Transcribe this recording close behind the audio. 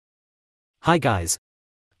Hi guys.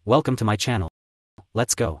 Welcome to my channel.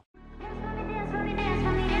 Let's go. They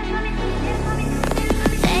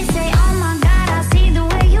say, oh my God, I see the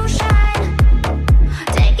way you shine.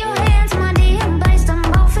 Take your hands, my dear, and place them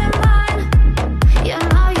both in mine. You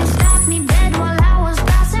know you stopped me dead while I was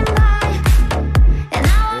passing by. And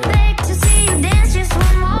now I beg to see you dance just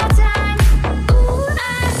one more time. Ooh,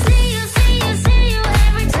 I see you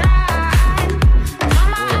every time. And on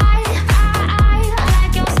my eye, I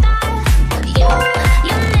like your style.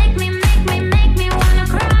 You make me wanna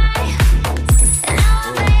cry.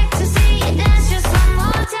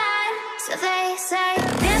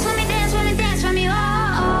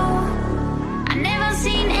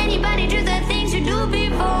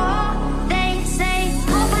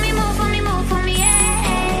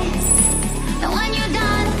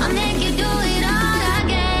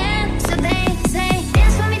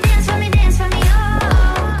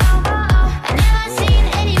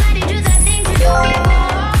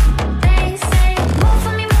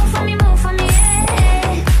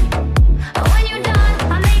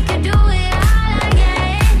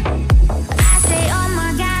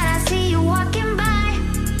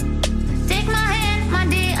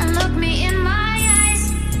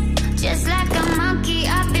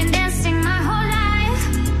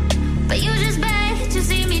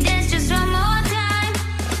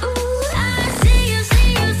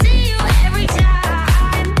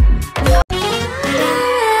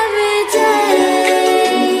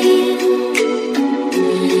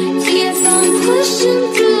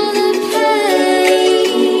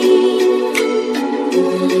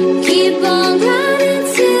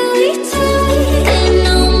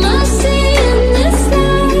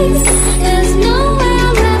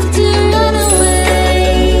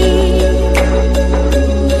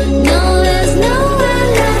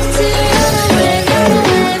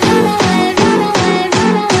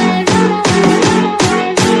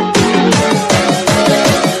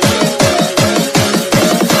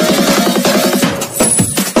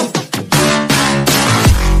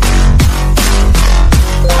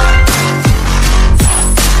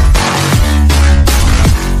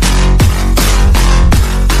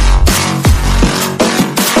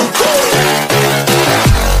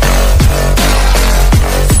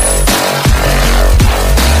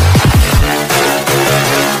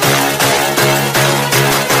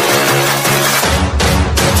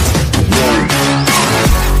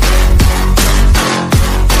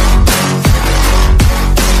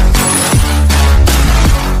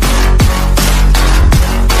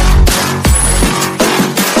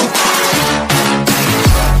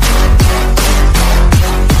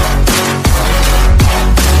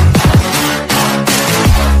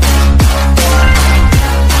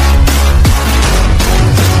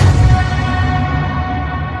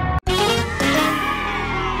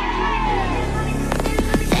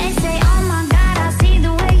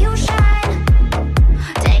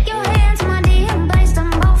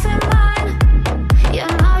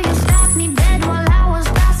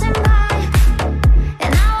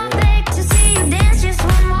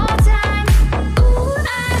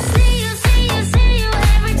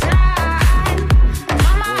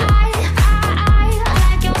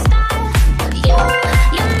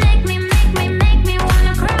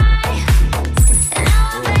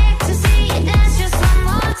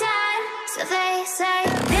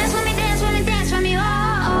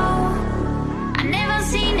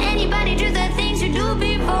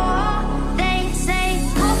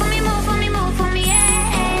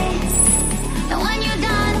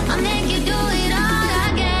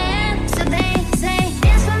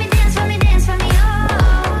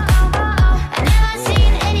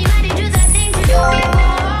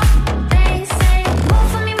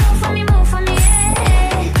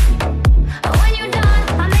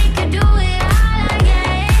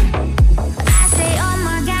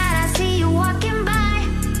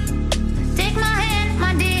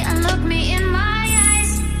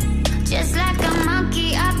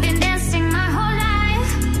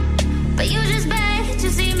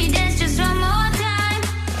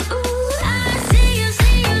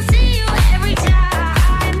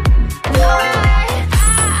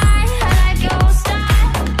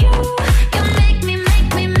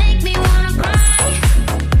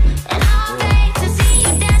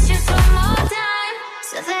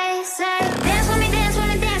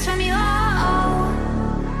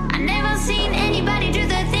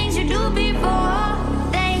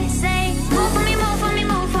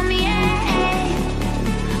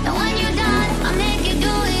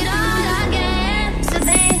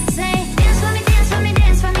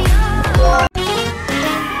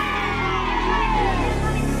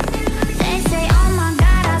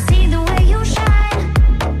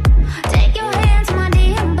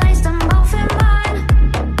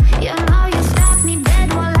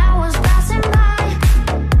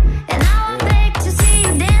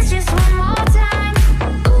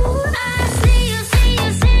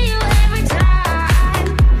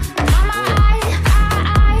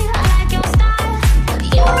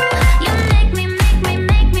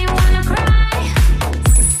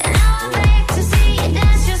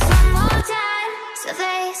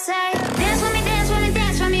 they say, dance with me, dance with me,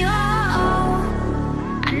 dance with me, oh,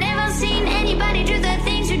 oh. I never seen anybody do the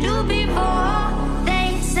things you do before.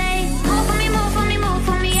 They say, move for me, move for me, move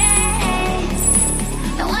for me, yeah.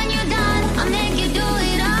 And when you're done, I'll make you do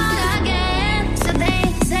it all again. So they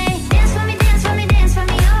say, dance for me, dance for me, dance for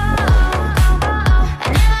me, oh, oh, oh, oh. I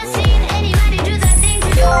never seen anybody do the things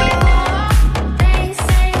you do before. They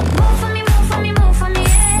say, move for me, move for me, move for me,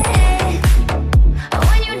 yeah. And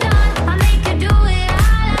when you're done, I'll make you do it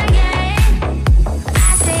all again.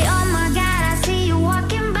 I say, oh my God, I see you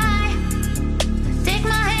walking by. Take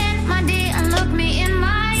my hand, my dear, and look me in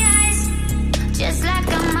my eyes. Just like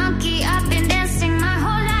a monkey, I've been dancing my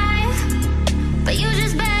whole life. But you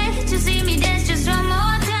just beg to see me dance just one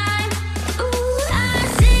more time. Ooh, I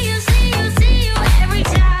see you, see you, see you every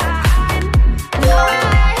time. And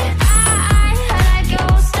alright, I like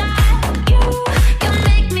your style.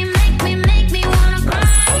 You make me wanna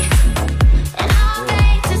cry. And I'll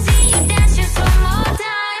beg to see you dance just one more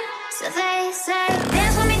time. So they say,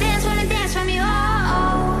 dance with me, dance with me, dance with me, oh,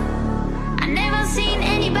 oh. I never seen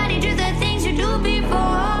anybody do the things you do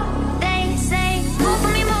before. They say, move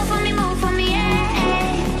for me, move for me, move for me, yeah.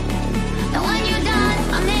 And when you're done,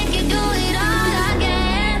 I'll make you do it all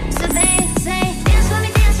again. So they say, dance for me,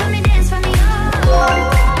 dance for me, dance for me, oh,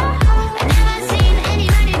 oh. I never seen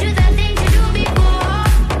anybody do the things you do before.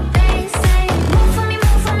 They say, move for me,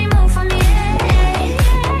 move for me, move for me, yeah.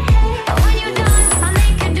 And when you're done, I'll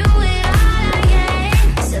make you do it all again.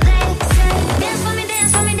 So they say, dance for me,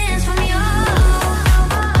 dance for me, dance for me, oh,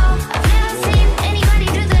 oh, oh. I've never seen anybody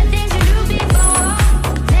do the things you do before.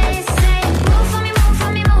 They say, move for me, move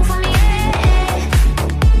for me, move for me, yeah.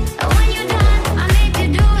 And when you're done, I'll make you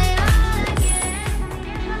do it all again.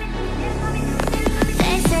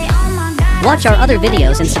 They say, oh my God. Watch our other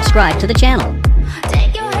videos and subscribe to the channel.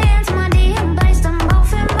 Take your hands, my dear, and place them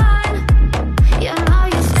both in mine. You know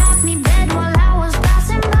you stopped me dead while I was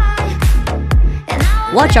passing by. And I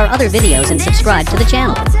will Watch our make other you see videos you and dance subscribe just to the one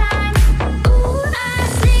channel. more time.